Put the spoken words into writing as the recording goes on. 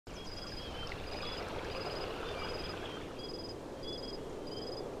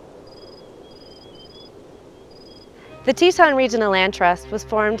The Teton Regional Land Trust was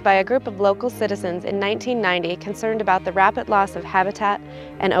formed by a group of local citizens in 1990 concerned about the rapid loss of habitat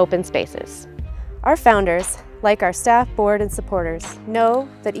and open spaces. Our founders, like our staff, board, and supporters, know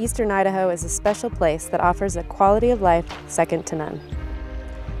that Eastern Idaho is a special place that offers a quality of life second to none.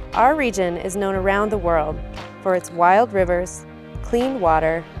 Our region is known around the world for its wild rivers, clean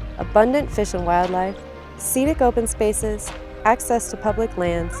water, abundant fish and wildlife, scenic open spaces, access to public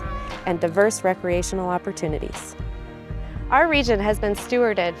lands, and diverse recreational opportunities. Our region has been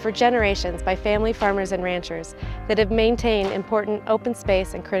stewarded for generations by family farmers and ranchers that have maintained important open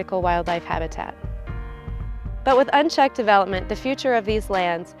space and critical wildlife habitat. But with unchecked development, the future of these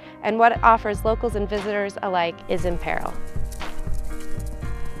lands and what it offers locals and visitors alike is in peril.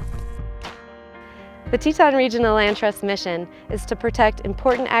 The Teton Regional Land Trust mission is to protect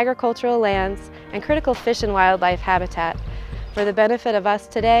important agricultural lands and critical fish and wildlife habitat for the benefit of us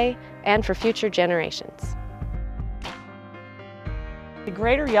today and for future generations. The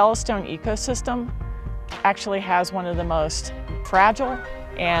Greater Yellowstone ecosystem actually has one of the most fragile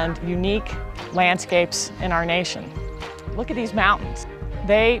and unique landscapes in our nation. Look at these mountains.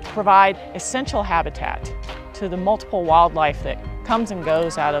 They provide essential habitat to the multiple wildlife that comes and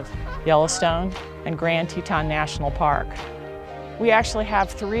goes out of Yellowstone and Grand Teton National Park. We actually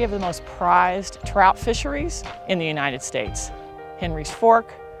have 3 of the most prized trout fisheries in the United States: Henry's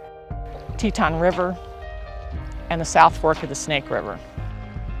Fork, Teton River, and the South Fork of the Snake River.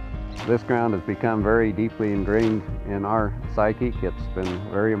 This ground has become very deeply ingrained in our psyche. It's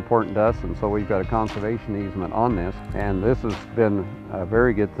been very important to us, and so we've got a conservation easement on this. And this has been a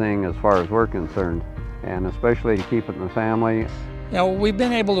very good thing as far as we're concerned, and especially to keep it in the family. You know, we've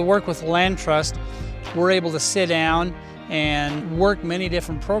been able to work with the Land Trust. We're able to sit down and work many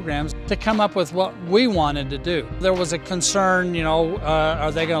different programs to come up with what we wanted to do. There was a concern, you know,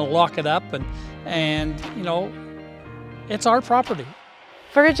 are they going to lock it up? And you know, it's our property.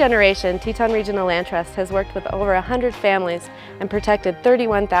 For a generation, Teton Regional Land Trust has worked with over 100 families and protected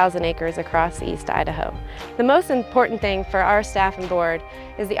 31,000 acres across East Idaho. The most important thing for our staff and board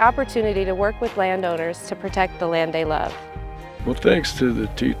is the opportunity to work with landowners to protect the land they love. Well, thanks to the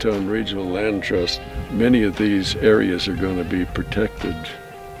Teton Regional Land Trust, many of these areas are going to be protected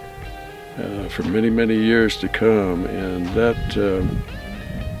for many, many years to come, and that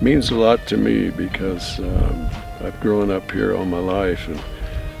means a lot to me because I've grown up here all my life, and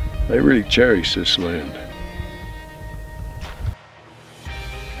I really cherish this land.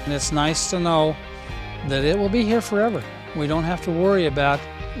 And it's nice to know that it will be here forever. We don't have to worry about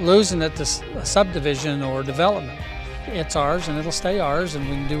losing it to a subdivision or development. It's ours and it'll stay ours, and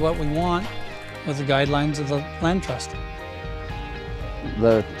we can do what we want with the guidelines of the Land Trust.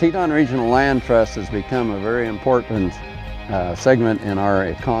 The Teton Regional Land Trust has become a very important segment in our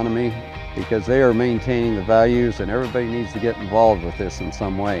economy because they are maintaining the values, and everybody needs to get involved with this in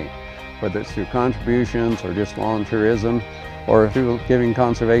some way, whether it's through contributions or just volunteerism or through giving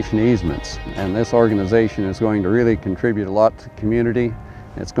conservation easements. And this organization is going to really contribute a lot to the community.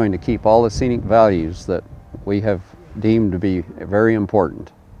 It's going to keep all the scenic values that we have deemed to be very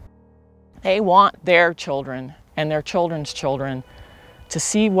important. They want their children and their children's children to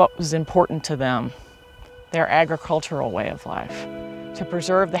see what was important to them, their agricultural way of life, to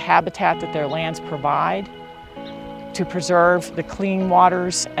preserve the habitat that their lands provide, to preserve the clean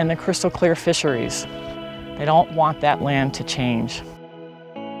waters and the crystal clear fisheries. They don't want that land to change.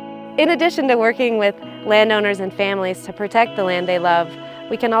 In addition to working with landowners and families to protect the land they love,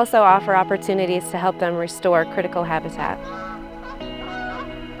 we can also offer opportunities to help them restore critical habitat.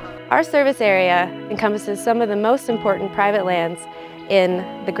 Our service area encompasses some of the most important private lands in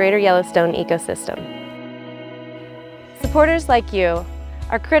the Greater Yellowstone ecosystem. Supporters like you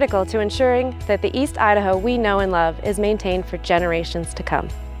are critical to ensuring that the East Idaho we know and love is maintained for generations to come.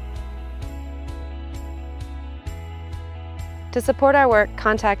 To support our work,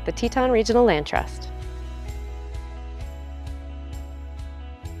 contact the Teton Regional Land Trust.